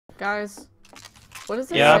Guys, what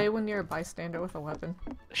does it say when you're a bystander with a weapon?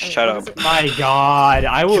 Shut up. My god,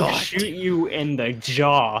 I will shoot you in the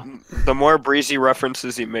jaw. The more breezy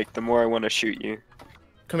references you make, the more I want to shoot you.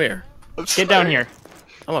 Come here. Get down here.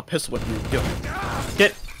 I'm a pistol whip you. Go.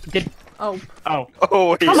 Get. Oh. Oh.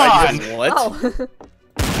 Oh, Come on. What? Oh.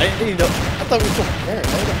 I didn't even know. I thought we were still prepared.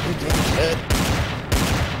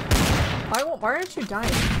 I don't Why aren't you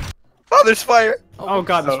dying? Oh, there's fire. Oh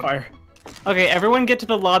god, there's fire. Okay, everyone get to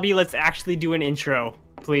the lobby. Let's actually do an intro,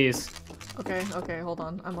 please. Okay, hold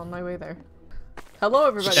on. I'm on my way there. Hello,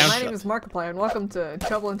 everybody. My name is Markiplier, and welcome to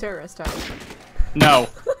Trouble in Terrorist Town. No.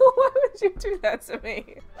 Why would you do that to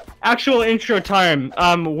me? Actual intro time.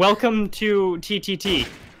 Welcome to TTT.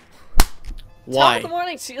 Why? Top of the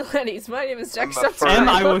morning to you, ladies. My name is Jack And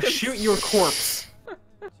I will shoot your corpse.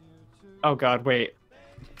 Oh god, wait.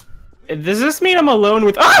 Does this mean I'm alone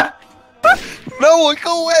with- Ah! No,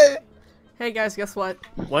 go away! Hey guys, guess what?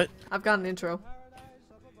 What? I've got an intro.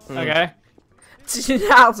 Okay.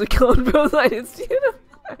 How's it going, bro? It's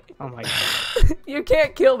Oh my god. You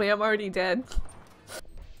can't kill me, I'm already dead.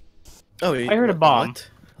 Oh, I heard a bomb. What?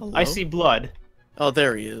 Hello? I see blood. Oh,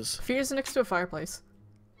 there he is. Fear's next to a fireplace.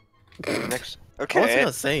 Next. I wasn't Okay.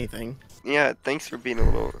 gonna say anything. Yeah, thanks for being a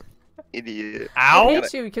little idiot. I Ow!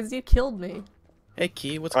 hate you because you killed me. Hey,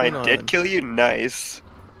 Key, what's I going on? did kill you, nice.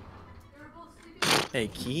 Hey,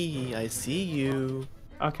 Key, I see you.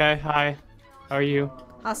 Okay, hi. How are you?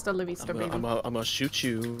 Hasta la vista, baby. I'm gonna shoot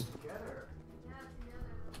you.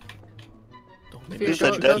 Don't make Fear, me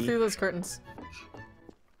shoot go you, Key. through those curtains.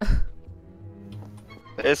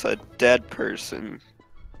 There's a dead person.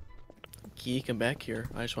 Key, come back here.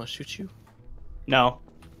 I just want to shoot you. No.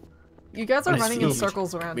 You guys are I running see. in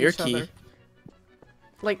circles around Mirror each Key. other.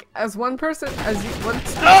 Like, as one person, as you, one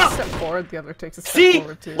takes Ah! a step forward, the other takes a step See?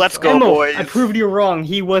 forward too. Let's so- go, Emil, boys. I proved you wrong.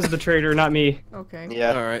 He was the traitor, not me. Okay.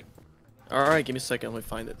 Yeah. Alright. Alright, give me a second. Let me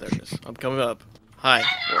find it. There it is. I'm coming up. Hi.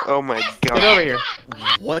 Oh my Get god. over here.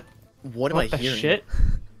 What? What am I What the hearing? shit?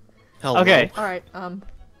 Hello? Okay. Alright, Hey,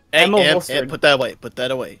 Emma Em, Wolford. put that away. Put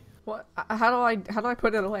that away. what? How do I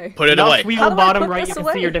put it away? Put it Mouse away. wheel How do I bottom put right, this you can see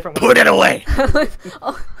away? your different Put it away.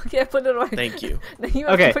 Oh, okay, put it away. Thank you. Now you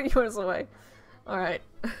have Okay. to put yours away. Alright.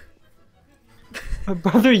 My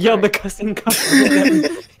brother yelled the cussing cuss.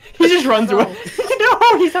 He just runs No. away.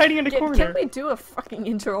 No, he's hiding in a corner. Can we do a fucking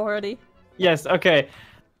intro already? Yes, okay.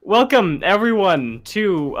 Welcome, everyone,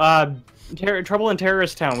 to Trouble in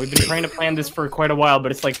Terrorist Town. We've been trying to plan this for quite a while,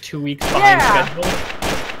 but it's like 2 weeks behind Yeah! schedule.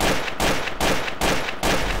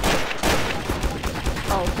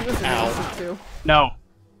 Oh, he was in Ow. this too. No.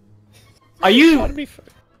 Are you...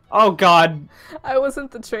 Oh god. I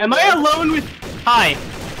wasn't the traitor. Am I alone with... Hi.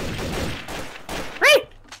 Hey!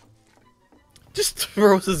 Just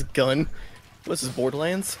throws his gun. What's his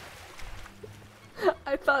Borderlands?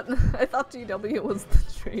 I thought GW was the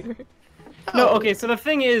traitor. No, okay, so the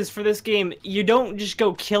thing is, for this game, you don't just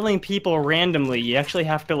go killing people randomly. You actually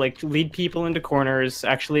have to, like, lead people into corners,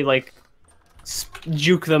 actually, like,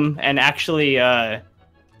 juke them, and actually,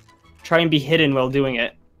 try and be hidden while doing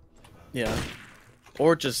it. Yeah.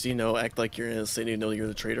 Or just, you know, act like you're innocent, you know you're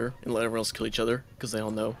the traitor, and let everyone else kill each other, because they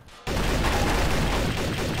all know.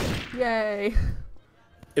 Yay.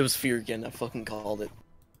 It was Fear again, I fucking called it.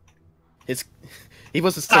 He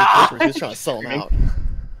wasn't selling papers, he was trying to sell them out.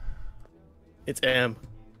 It's M.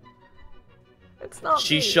 It's not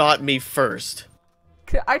She me. shot me first.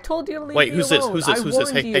 I told you to leave Wait, me who's this? alone. Who's this? I Who's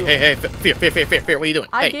this? warned Hey, you. hey, Fear, what are you doing?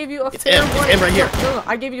 I Hey, gave you a it's fair M. It's warning. M right here. No,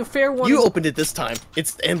 I gave you a fair warning. You opened it this time.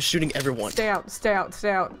 It's M shooting everyone. Stay out, stay out,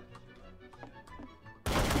 stay out.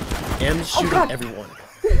 M shooting God. everyone.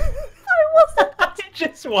 I wasn't. I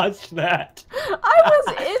just watched that. I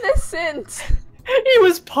was innocent. He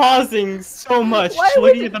was pausing so much,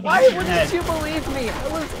 looking at the back of your wouldn't head. you believe me? I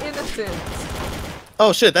was innocent.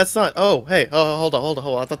 Oh shit, that's not. Oh, hey, hold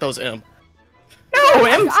on. I thought that was M. No,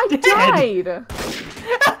 M's I dead. died.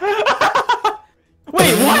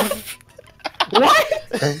 Wait, what?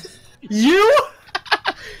 What? You?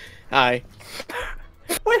 Hi.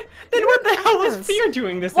 What? Then what the hell was Fear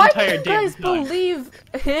doing this Why entire do you guys damn time? believe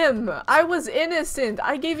him? I was innocent.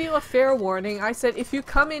 I gave you a fair warning. I said, if you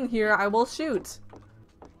come in here, I will shoot.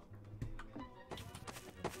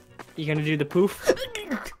 You gonna do the poof?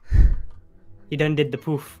 You done did the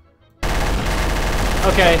poof.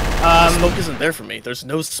 Okay, Smoke isn't there for me. There's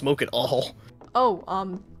no smoke at all. Oh,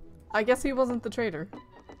 I guess he wasn't the traitor.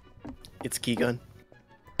 It's key gun.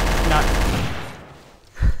 not.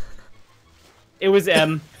 It was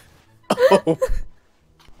M. Oh.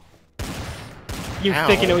 You Ow.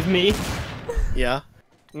 thinking it was me? Yeah.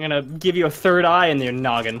 I'm gonna give you a third eye in your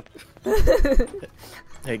noggin.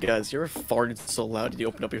 Hey guys, you ever farted so loud you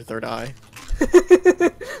opened up your third eye? Oh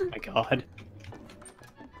my god.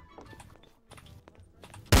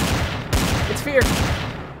 It's fear.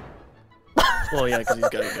 Well, yeah, because he's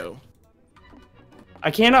gotta go.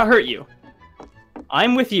 I cannot hurt you.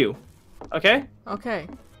 I'm with you. Okay? Okay.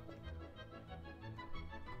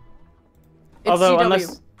 It's Although, GW.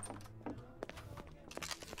 unless...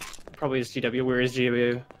 Probably is GW. Where is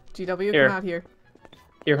GW? GW, Here. come out here.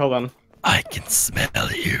 Here, hold on. I can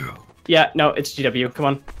smell you. Yeah, no, it's GW. Come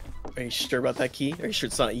on. Are you sure about that, Key? Are you sure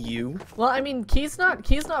it's not you? Well, I mean, Key's not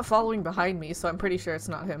following behind me, so I'm pretty sure it's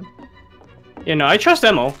not him. Yeah, no, I trust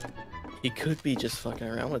Emil. He could be just fucking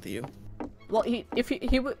around with you. Well, he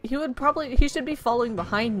should be following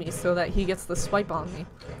behind me so that he gets the swipe on me.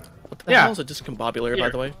 What the Yeah. hell is a discombobulator, by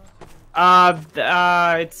the way?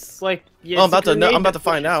 It's like... Yeah, Oh, it's a I'm grenade about to that-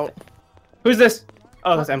 find out. Who's this?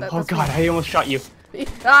 Oh, that's Emil. Oh that's god, me. I almost shot you.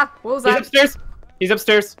 Ah, what was He's that? upstairs! He's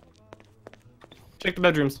upstairs! Check the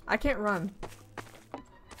bedrooms. I can't run.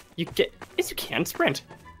 You get... Yes, you can. Sprint.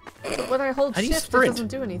 But when I hold How do you shift, it sprint? doesn't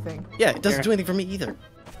do anything. Yeah, it doesn't Here. do anything for me either.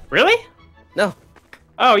 Really? No.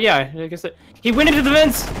 Oh, yeah. I guess it... He went into the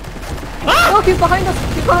vents! Ah! Look, he's behind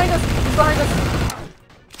us! He's behind us! He's behind us!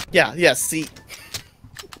 Yeah, see.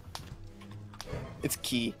 It's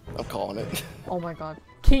Key. I'm calling it. Oh my god.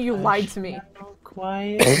 Key, you lied to me.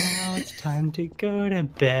 Quiet now, it's time to go to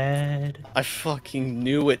bed. I fucking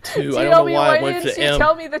knew it too. I don't know GW, why I went didn't to you M.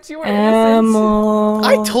 tell me that you were innocent?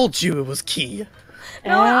 I told you it was Key.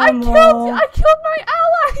 No, I killed my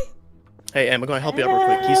ally! Hey, Em, I'm gonna help you out real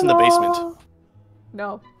quick. He's in the basement.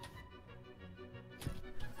 No.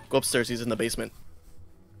 Go upstairs. He's in the basement.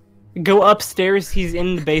 Go upstairs, he's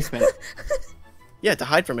in the basement. Yeah, to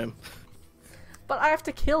hide from him. But I have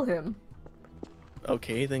to kill him.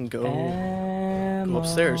 Okay, then go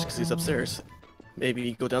upstairs because he's upstairs.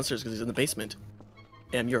 Maybe go downstairs because he's in the basement.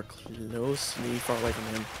 Em, you're closely far away from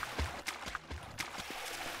him.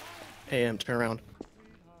 Hey, Em, turn around.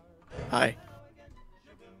 Hi.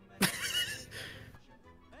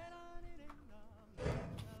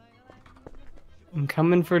 I'm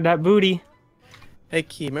coming for that booty. Hey,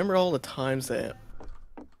 Key, remember all the times that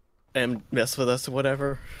Em messed with us or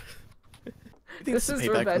whatever? I think This is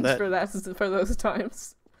payback from revenge for those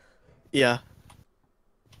times. Yeah.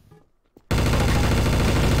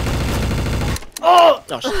 Oh!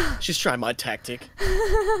 Oh, she's trying my tactic.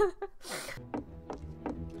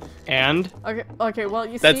 And? Okay, well,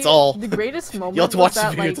 you see, That's all. the greatest moment You'll have to watch was the that,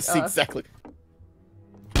 video like, to see exactly.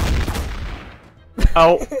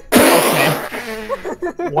 Oh. Okay.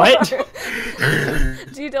 What?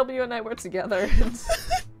 GW and I were together,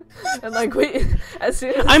 and like as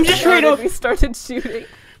soon as I'm we just trying started, to- we started shooting.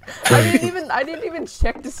 I didn't even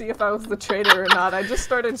check to see if I was the traitor or not. I just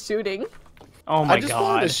started shooting. Oh my I just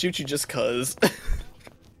wanted god. to shoot you just cuz.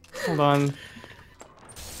 Hold on.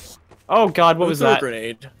 Oh god, what was Throw a that?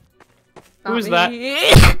 grenade. Who was Not that? me.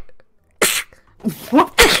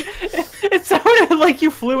 What? It sounded like you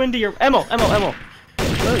flew into your... Emil!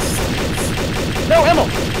 No, Emil!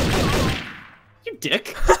 You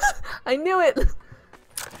dick. I knew it.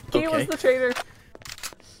 He was Okay. the traitor.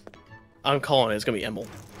 I'm calling it. It's gonna be Emil.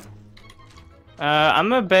 I'm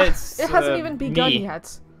gonna bet it's, It hasn't even begun me.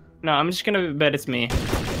 yet. No, I'm just gonna bet it's me. No,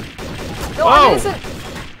 Whoa! I'm innocent.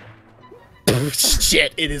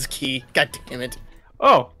 Shit, it is Key. God damn it.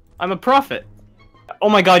 Oh, I'm a prophet. Oh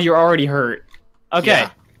my god, you're already hurt. Okay, Yeah,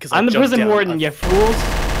 'cause I I'm the jumped prison down. warden, you fools.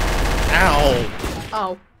 Ow,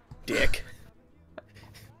 Oh. dick.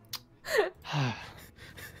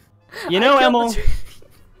 You know, I killed Emil, the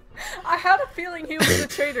I had a feeling he was the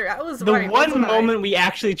traitor. I was the right. one wasn't I? moment we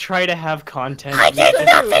actually try to have content. I did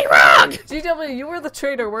nothing wrong! GW, you were the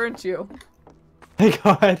traitor, weren't you? My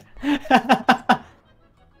god.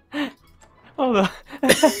 Hold on.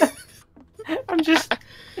 I'm just...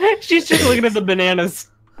 She's just looking at the bananas.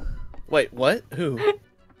 Wait, what? Who?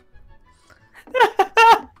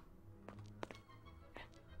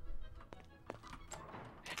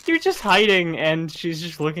 You're just hiding, and she's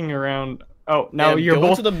just looking around. Oh, no, Em, you're go both...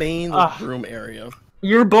 into the main Ah. room area.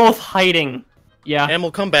 You're both hiding. Yeah. Em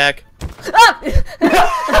will come back. Ah!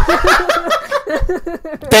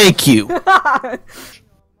 Thank you.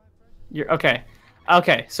 You're... Okay.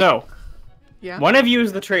 Okay, so... Yeah. One of you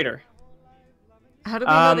is the traitor. How do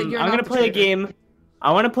we know that you're I'm not gonna the play a traitor? game.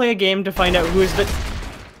 I want to play a game to find out who is the...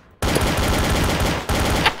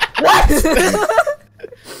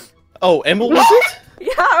 Oh, Emil was it?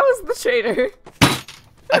 Yeah, I was the traitor.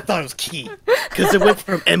 I thought it was Key. Because it went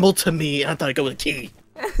from Emil to me, and I thought I'd go with Key.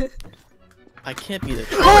 I can't be the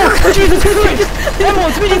traitor. Oh, Jesus Christ! Emil,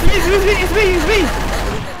 it's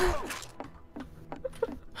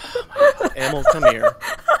me! Emil, come here.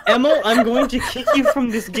 Emil, I'm going to kick you from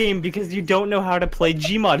this game because you don't know how to play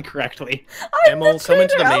Gmod correctly. Emil, come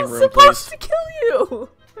into the main room, please. I was supposed to kill you!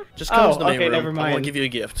 Just come into the main room. Never mind. I won't give you a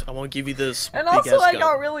gift. I won't give you this And big-ass also, I gun.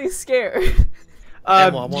 got really scared.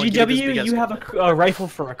 Emil, I won't give you this GW, big-ass you have a rifle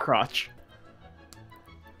for a crotch.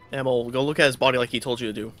 Emil, go look at his body like he told you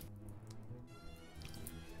to do.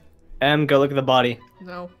 Go look at the body.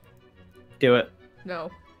 No. Do it. No.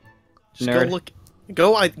 Just Nerd. go look.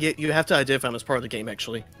 You have to identify him as part of the game,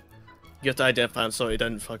 actually. You have to identify him so it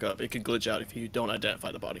doesn't fuck up. It could glitch out if you don't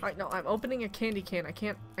identify the body. Alright, no, I'm opening a candy can. I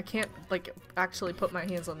can't, like, actually put my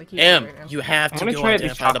hands on the keyboard right now. You have to go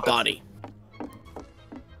identify the body.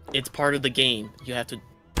 It's part of the game. You have to...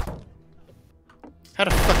 How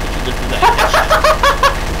the fuck did you live through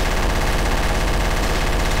that?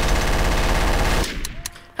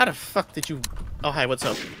 How the fuck did you... Oh, hi, what's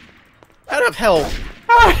up? How the hell...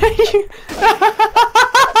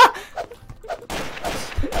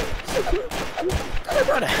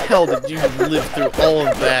 How the hell did you live through all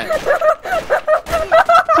of that?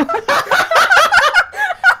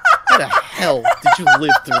 How the hell did you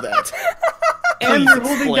live through that? And Please you're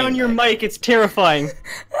holding explain. down your mic, it's terrifying.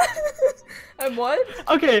 I'm what?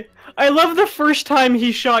 Okay, I love the first time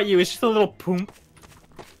he shot you, it's just a little poom.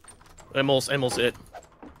 Emil's it.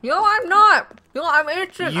 No, I'm not! No, I'm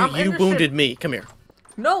innocent! I'm You innocent. wounded me. Come here.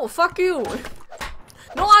 No, fuck you!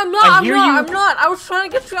 No, I'm not! I'm hear not! you. I'm not! I was trying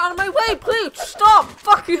to get you out of my way! Please, stop!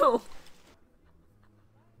 Fuck you!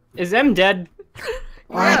 Is M dead?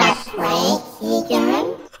 Yes.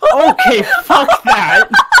 Okay, fuck that!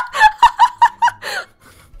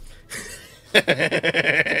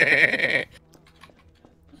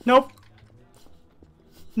 Nope.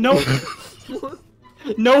 Nope.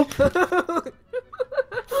 Nope.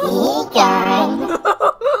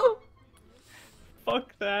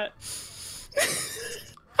 Fuck that.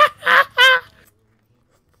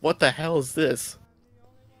 What the hell is this?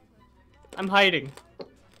 I'm hiding.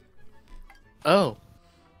 Oh,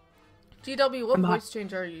 GW, what I'm voice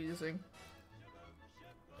change are you using?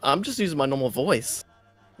 I'm just using my normal voice.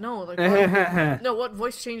 No, like, what, no, what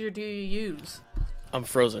voice changer do you use? I'm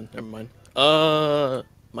frozen. Never mind.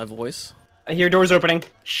 My voice. I hear doors opening.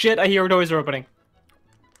 Shit, I hear doors opening.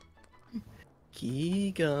 Key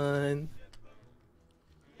gun.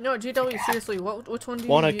 No, GW, seriously, which one do you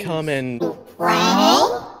Wanna use? come and...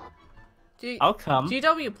 I'll come.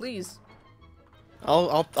 GW, please.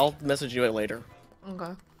 I'll message you later.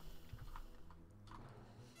 Okay.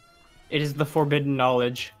 It is the forbidden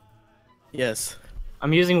knowledge. Yes.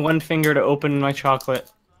 I'm using one finger to open my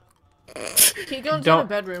chocolate. He goes in the Don't-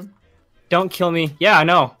 bedroom. Don't kill me. Yeah, I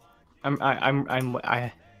know. I'm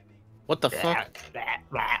What the fuck?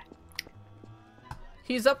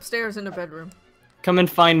 He's upstairs in the bedroom. Come and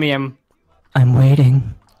find me. I'm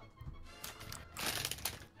waiting.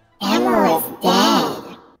 Emma is dead.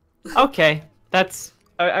 Okay, that's.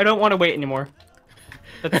 I don't want to wait anymore.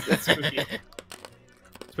 That's spooky.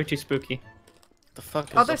 It's way too spooky. The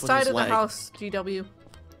fuck is Other up with side his of the leg? house, GW.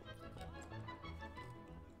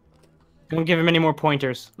 Don't give him any more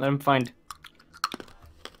pointers. Let him find.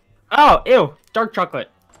 Oh, ew! Dark chocolate.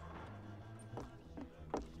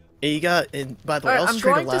 Yeah, you got. And by the way, Alright, I was I'm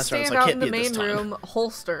traitor going to last round, stand so I out can't in the be at this main time. room,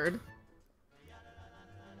 holstered.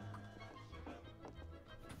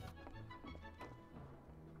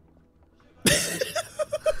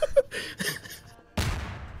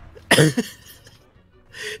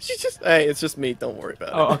 She's just. Hey, it's just me. Don't worry about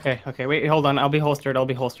it. Oh, okay, okay. Wait, hold on. I'll be holstered. I'll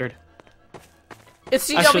be holstered. It's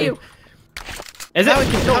GW! Actually, Is How it?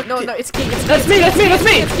 can- No, how no, can- no, it's Key, it's Key, That's me, that's me, that's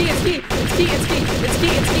me! it's Key, it's Key, it's Key, it's Key, it's Key,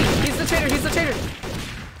 it's Key, he's the traitor, he's the traitor!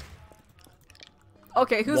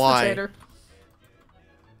 Okay, who's Why? the traitor?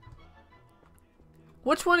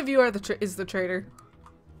 Which one of you are is the traitor?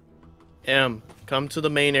 Come to the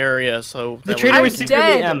main area so The that traitor I'm was secretly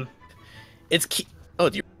dead. M. It's key. Oh,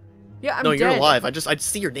 do you... Yeah, I'm no, dead. you're alive. I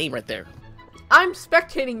see your name right there. I'm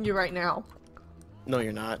spectating you right now. No,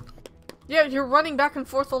 you're not. Yeah, you're running back and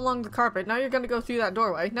forth along the carpet. Now you're gonna go through that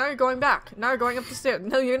doorway. Now you're going back. Now you're going up the stairs.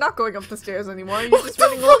 No, you're not going up the stairs anymore. You're just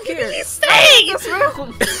running along here. This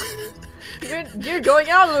room. You're going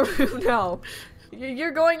out of the room now.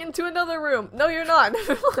 You're going into another room. No, you're not.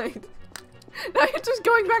 Never mind. Now you're just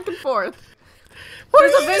going back and forth.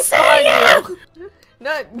 There's a vase behind you.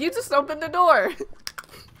 No, you just opened the door.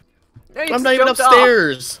 No, you I'm just not even jumped off.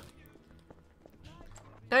 upstairs.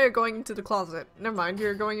 Now you're going into the closet. Never mind,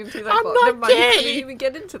 you're going into that I'm closet. not Never mind, you gay. couldn't even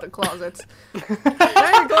get into the closet. Now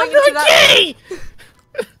you're going into that.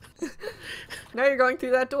 Gay! Now you're going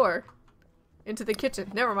through that door. Into the kitchen.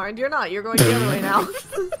 Never mind, you're not. You're going the other way now.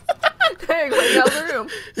 Now you're going out of the room.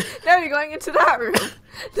 Now you're going into that room.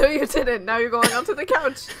 No, you didn't. Now you're going onto the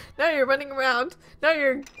couch. Now you're running around. Now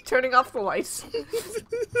you're turning off the lights.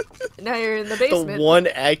 Now you're in the basement. The one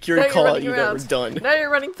accurate call out you've ever done. Now you're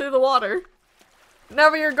running through the water.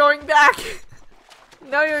 Now you're going back.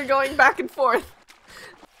 Now you're going back and forth.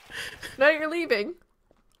 Now you're leaving.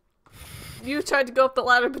 You tried to go up the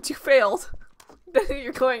ladder, but you failed. Then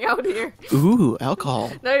you're going out here. Ooh,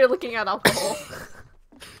 alcohol. Now you're looking at alcohol.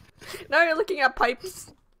 Now you're looking at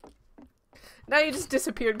pipes. Now you just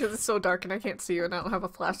disappeared because it's so dark and I can't see you and I don't have a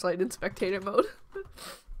flashlight in spectator mode.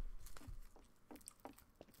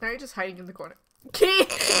 Now you're just hiding in the corner. Key!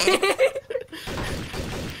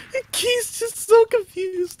 Key's just so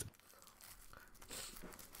confused.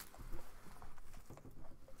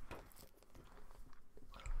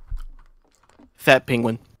 Fat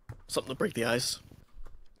penguin. Something to break the ice.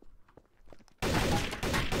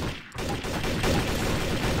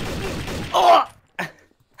 Oh!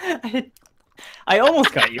 I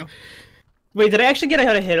almost got you. Wait, did I actually get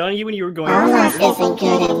a hit on you when you were going? Almost isn't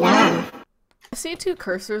good enough. I see two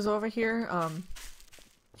cursors over here.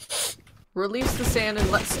 Release the sand and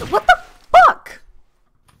let's. What the fuck?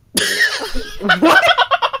 What?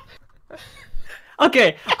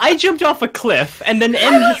 Okay, I jumped off a cliff and then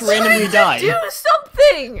M just randomly died. Do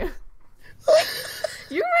something!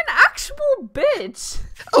 You're an actual bitch!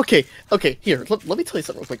 Okay, here, let me tell you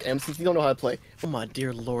something real quick, Em, since you don't know how to play. Oh my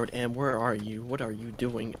dear lord, Em, where are you? What are you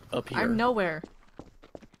doing up here? I'm nowhere.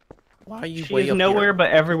 Why are you She's way up nowhere here?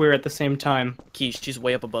 but everywhere at the same time. Keish, she's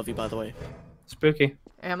way up above you, by the way. Spooky.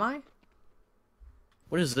 Am I?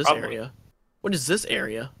 What is this Probably. area? What is this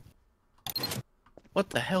area?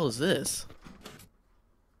 What the hell is this?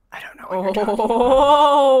 I don't know what you're talking about.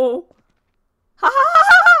 Oh!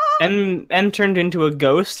 M turned into a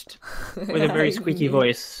ghost with a very squeaky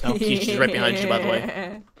voice. So. Keish, she's right behind you, by the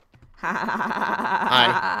way.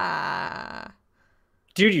 Hi.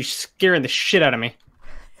 Dude, you're scaring the shit out of me.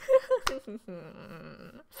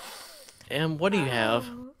 Em, what do you have?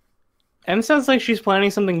 M sounds like she's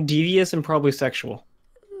planning something devious and probably sexual.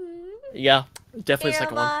 Yeah, definitely the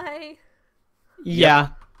second one. I? Yeah.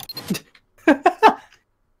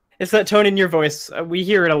 It's that tone in your voice. We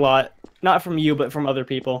hear it a lot. Not from you, but from other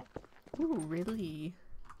people. Ooh, really?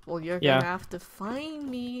 Well, you're Yeah. gonna have to find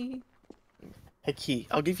me. Hey, Key,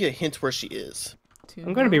 I'll give you a hint where she is.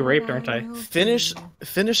 I'm gonna be raped, aren't I? Finish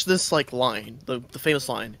this, like, line. The famous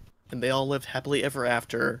line. And they all lived happily ever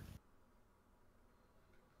after.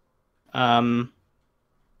 I'm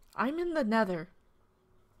in the nether.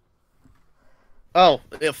 Oh,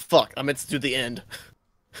 yeah, fuck. I meant to do the end.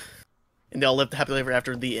 And they all lived happily ever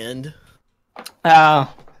after the end.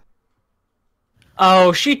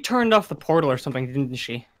 Oh, she turned off the portal or something, didn't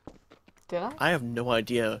she? Did I? I have no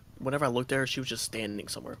idea. Whenever I looked at her, she was just standing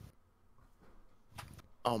somewhere.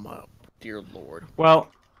 Oh my dear lord.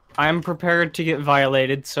 Well, I'm prepared to get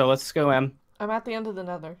violated, so let's go, M. I'm at the end of the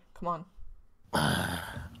nether. Come on.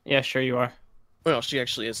 Yeah, sure you are. Well, she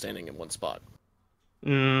actually is standing in one spot.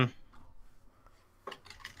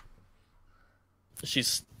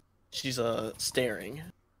 She's staring.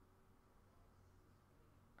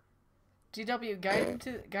 GW, guide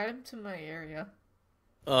him to my area.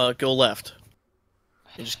 Go left.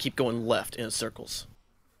 And just keep going left in circles.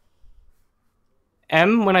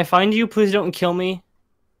 M, when I find you, please don't kill me.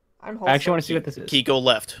 I'm I actually want to see what this is. Key, go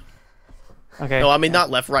left. Okay. No, I mean not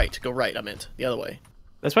left, right. Go right, I meant. The other way.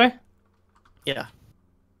 This way? Yeah.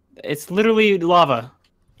 It's literally lava.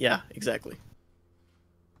 Yeah, exactly.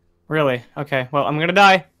 Really? Okay, well, I'm gonna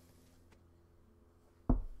die.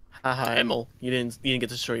 Haha, Emil. You didn't get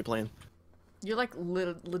to show your plan. You're like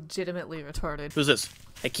legitimately retarded. Who's this?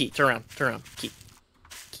 Hey, Key, turn around. Turn around. Key.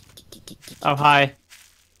 Key. Oh, hi.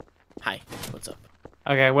 Hi. What's up?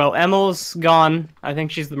 Okay, well, Emil's gone. I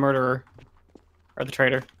think she's the murderer. Or the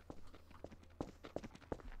traitor.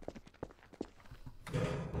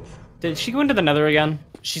 Did she go into the nether again?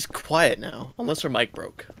 She's quiet now, unless her mic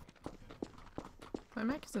broke. My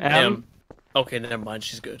mic isn't. M. Okay, never mind.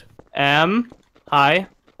 She's good. M. Hi.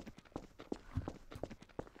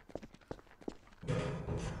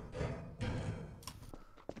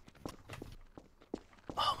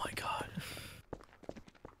 Oh my god.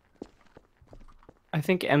 I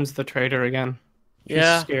think M's the traitor again. She's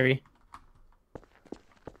Yeah. scary.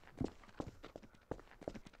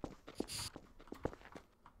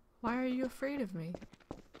 Why are you afraid of me?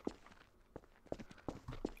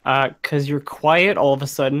 'Cause you're quiet all of a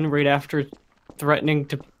sudden right after threatening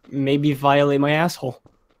to maybe violate my asshole.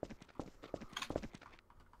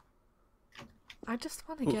 I just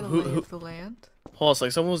want to get Who- away of the land. Hold on a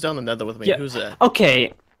second. Someone was down the nether with me. Yeah. Who's that?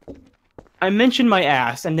 Okay. I mentioned my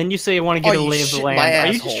ass, and then you say you want to get a lay of the land. Are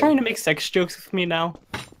you just asshole. trying to make sex jokes with me now?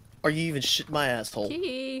 Are you even shit my asshole?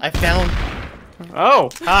 Key. I found. Oh,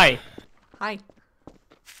 hi. Hi.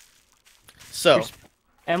 So,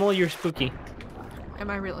 Emil, you're spooky. Am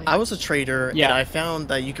I really? I was a trader, Yeah. and I found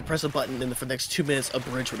that you could press a button, and for the next 2 minutes, a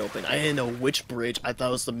bridge would open. I didn't know which bridge. I thought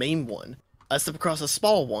it was the main one. I step across a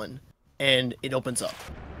small one, and it opens up.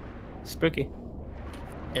 Spooky.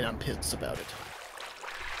 And I'm pissed about it.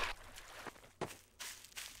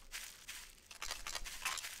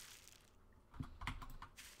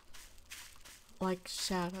 Like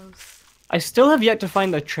shadows. I still have yet to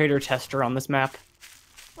find the trader tester on this map.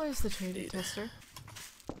 What is the trading tester?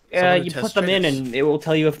 Someone who You tests put them in, traders. and it will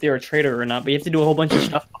tell you if they're a trader or not, but you have to do a whole bunch of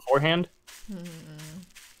stuff beforehand.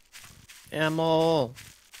 Emil.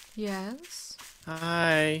 Yes?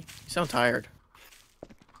 Hi. You sound tired.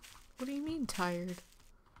 What do you mean tired?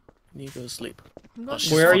 You need to go to sleep. I'm Oh, going she's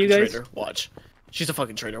to... Where a are you fucking guys? Traitor. Watch. She's a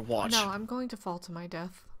fucking traitor. Watch. No, I'm going to fall to my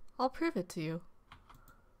death. I'll prove it to you.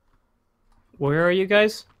 Where are you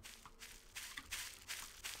guys?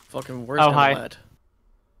 Fucking where's Oh, hi. Emil at?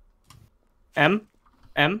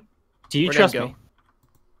 M? Do you Where'd trust Em go? me?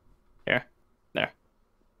 Here. There.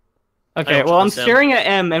 I Okay, don't well, I'm trust Em. staring at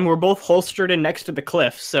M, and we're both holstered and next to the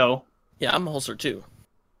cliff, so... Yeah, I'm a holster too.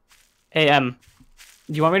 Hey, M.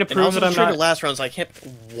 Do you want me to And I prove was that a I'm trader not... last round, so I can't.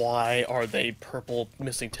 Why are they purple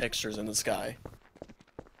missing textures in the sky?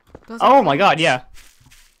 Doesn't Oh my matter. god, yeah.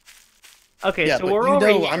 Okay, Yeah, so but we're you over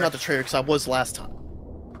know here. I'm not the traitor because I was last time.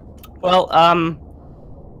 Well,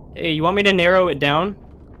 hey, you want me to narrow it down?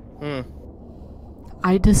 Hmm.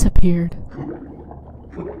 I disappeared.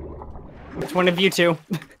 It's one of you two.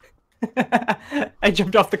 I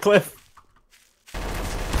jumped off the cliff.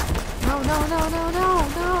 No, no, no, no, no,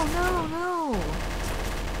 no, no, no.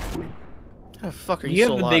 How the fuck are you, You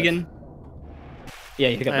still have the alive? biggin. Yeah,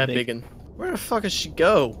 you I got have the big. biggin. Where the fuck does she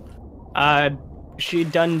go? She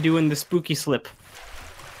done doing the spooky slip.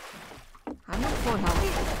 I'm at full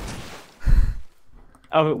health.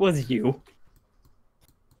 Oh, it was you.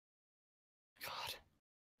 God.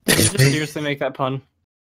 Did you just seriously make that pun?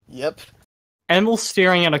 Yep. Emil's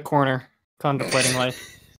staring at a corner, contemplating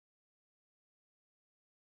life.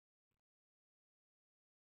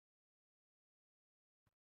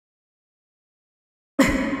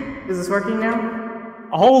 Is this working now?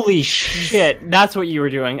 Holy shit, that's what you were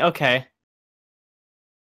doing. Okay.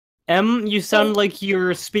 Em, you sound like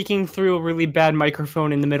you're speaking through a really bad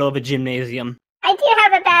microphone in the middle of a gymnasium. I do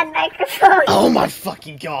have a bad microphone. Oh my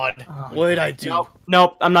fucking god! Oh, What did I do?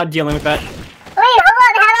 Nope, I'm not dealing with that. Wait, hold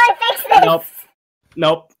on. How do I fix this?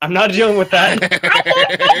 Nope, I'm not dealing with that.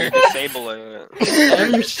 Disable it.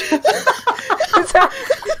 Em,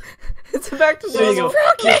 It's back to there you normal.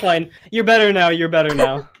 go. You're fine. You're better now. You're better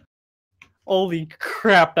now. Holy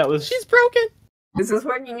crap, that was... She's broken! Is this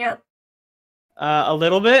working yet? A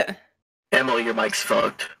little bit? Emily, your mic's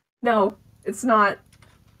fucked. No, it's not.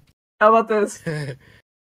 How about this?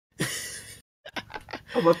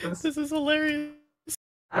 How about this? This is hilarious.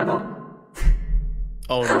 I don't.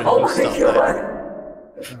 Oh no, Oh my stop god!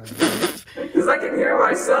 Because I can hear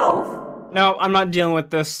myself. No, I'm not dealing with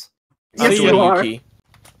this. Yes, See you ya. are. Yuki.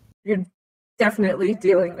 You're definitely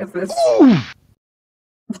dealing with this.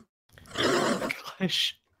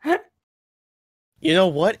 Gosh. You know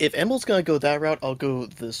what? If Emil's gonna go that route, I'll go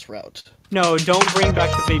this route. No, don't bring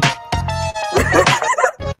back the baby.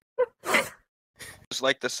 It's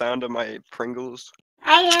like the sound of my Pringles.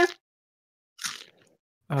 I am.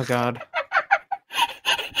 Oh god.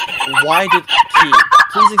 Why did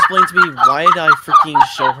please explain to me why did I freaking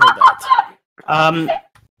show her that?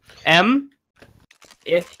 M?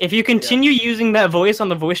 If you continue using that voice on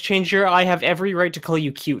the voice changer, I have every right to call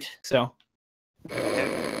you cute, so...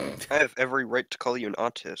 I have every right to call you an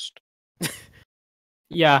autist.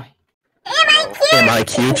 Yeah. No. Am I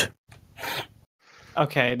cute?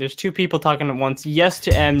 Okay, there's two people talking at once. Yes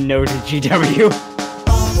to M, no to GW.